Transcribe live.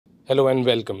Hello and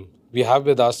welcome. We have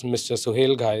with us Mr.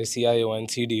 Suhail Ghai, CIO and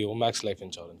CDO, Max Life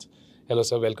Insurance. Hello,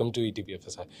 sir. Welcome to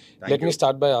ETBFSI. Let me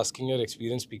start by asking your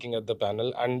experience speaking at the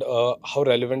panel and how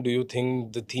relevant do you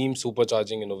think the theme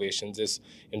supercharging innovations is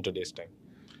in today's time?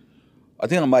 I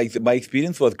think my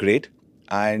experience was great.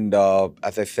 And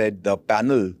as I said, the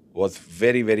panel was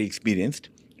very, very experienced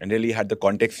and really had the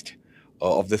context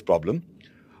of this problem.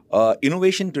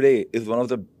 Innovation today is one of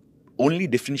the only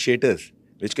differentiators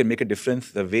which can make a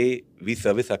difference the way we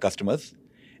service our customers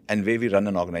and way we run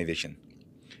an organization.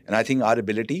 And I think our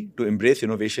ability to embrace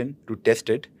innovation, to test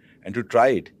it, and to try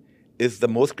it is the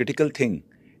most critical thing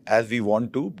as we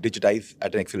want to digitize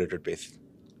at an accelerated pace.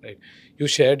 Right. You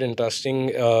shared interesting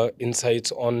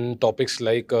insights on topics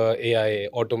like AI,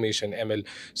 automation, ML.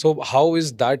 So how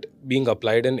is that being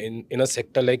applied in a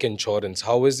sector like insurance?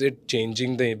 How is it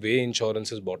changing the way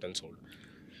insurance is bought and sold?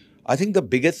 I think the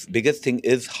biggest thing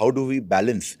is how do we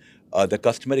balance the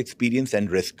customer experience and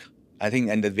risk. I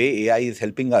think, and the way AI is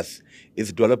helping us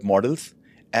is develop models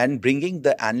and bringing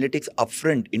the analytics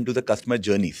upfront into the customer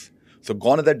journeys. So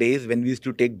gone are the days when we used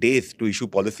to take days to issue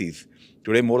policies.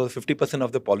 Today, more than 50%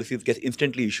 of the policies get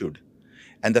instantly issued.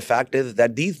 And the fact is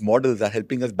that these models are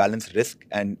helping us balance risk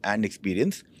and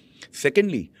experience.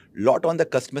 Secondly, lot on the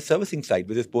customer servicing side,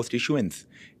 which is post-issuance,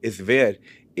 is where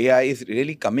AI is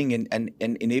really coming in and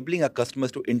enabling our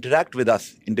customers to interact with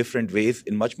us in different ways,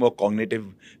 in much more cognitive,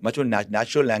 much more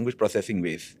natural language processing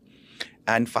ways.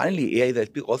 And finally, AI is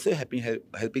also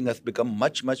helping us become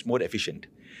much more efficient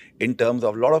in terms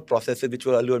of a lot of processes which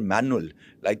were earlier manual,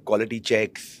 like quality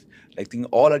checks, like things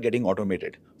all are getting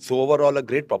automated. So overall, a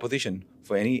great proposition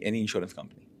for any insurance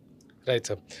company. Right,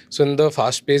 sir. So in the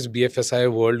fast-paced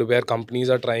BFSI world where companies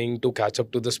are trying to catch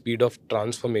up to the speed of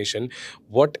transformation,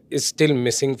 what is still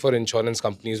missing for insurance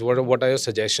companies? What are your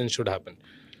suggestions should happen?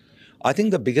 I think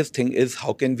the biggest thing is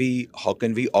how can we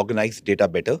organize data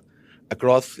better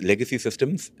across legacy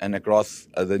systems and across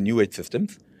the new age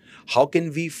systems? How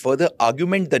can we further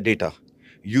augment the data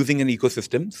using an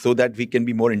ecosystem so that we can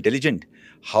be more intelligent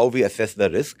how we assess the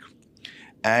risk?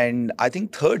 And I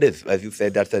think third is, as you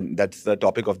said, that's the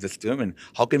topic of this term, and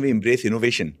how can we embrace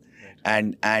innovation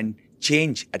and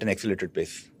change at an accelerated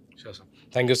pace? Sure, sir.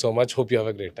 Thank you so much. Hope you have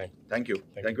a great time. Thank you.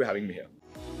 Thank you for having me here.